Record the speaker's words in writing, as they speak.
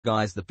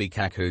Guys, the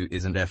Pikachu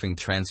isn't effing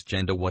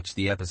transgender. Watch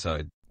the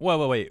episode.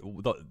 Whoa, wait,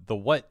 the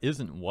what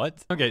isn't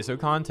what? Okay, so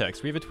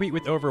context. We have a tweet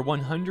with over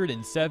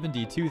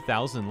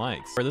 172,000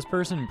 likes, where this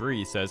person,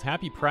 Bree, says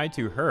happy pride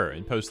to her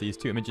and posts these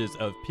two images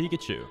of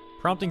Pikachu,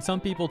 prompting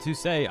some people to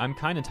say, I'm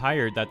kinda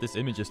tired that this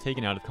image is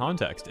taken out of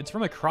context. It's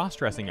from a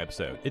cross-dressing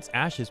episode. It's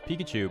Ash's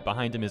Pikachu,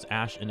 behind him is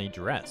Ash in a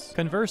dress.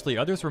 Conversely,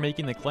 others were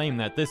making the claim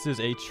that this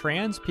is a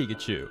trans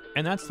Pikachu,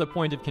 and that's the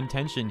point of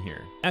contention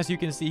here. As you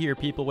can see here,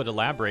 people would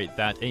elaborate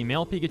that a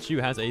male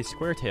Pikachu has a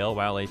square tail,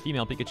 while a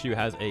female Pikachu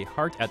has a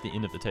heart at the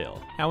end of the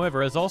tail.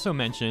 However, as also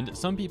mentioned,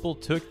 some people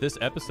took this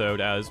episode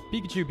as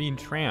Pikachu being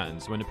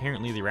trans, when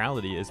apparently the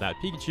reality is that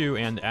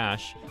Pikachu and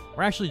Ash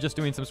were actually just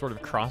doing some sort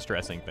of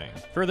cross-dressing thing.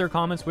 Further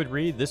comments would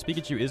read, this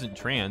Pikachu isn't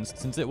trans,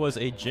 since it was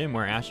a gym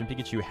where Ash and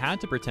Pikachu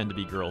had to pretend to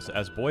be girls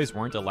as boys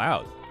weren't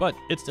allowed. But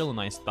it's still a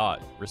nice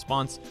thought.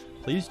 Response,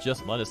 please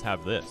just let us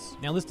have this.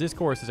 Now, this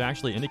discourse is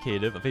actually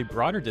indicative of a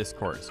broader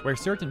discourse where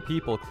certain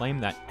people claim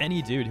that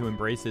any dude who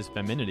embraces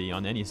femininity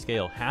on any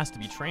scale has to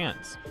be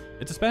trans.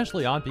 It's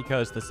especially odd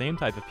because the same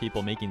type of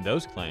people making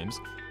those claims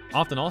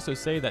often also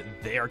say that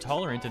they are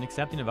tolerant and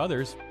accepting of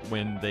others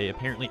when they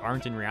apparently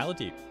aren't in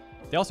reality.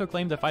 They also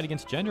claim to fight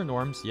against gender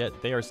norms, yet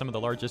they are some of the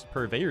largest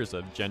purveyors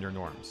of gender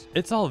norms.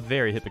 It's all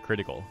very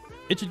hypocritical.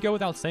 It should go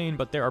without saying,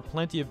 but there are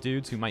plenty of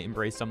dudes who might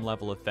embrace some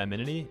level of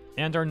femininity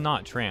and are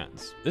not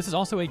trans. This is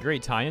also a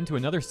great tie-in to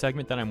another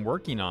segment that I'm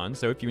working on,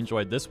 so if you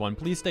enjoyed this one,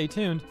 please stay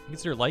tuned,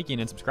 consider liking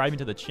and subscribing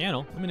to the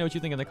channel. Let me know what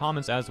you think in the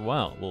comments as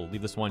well. We'll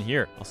leave this one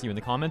here. I'll see you in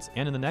the comments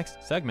and in the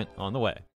next segment on the way.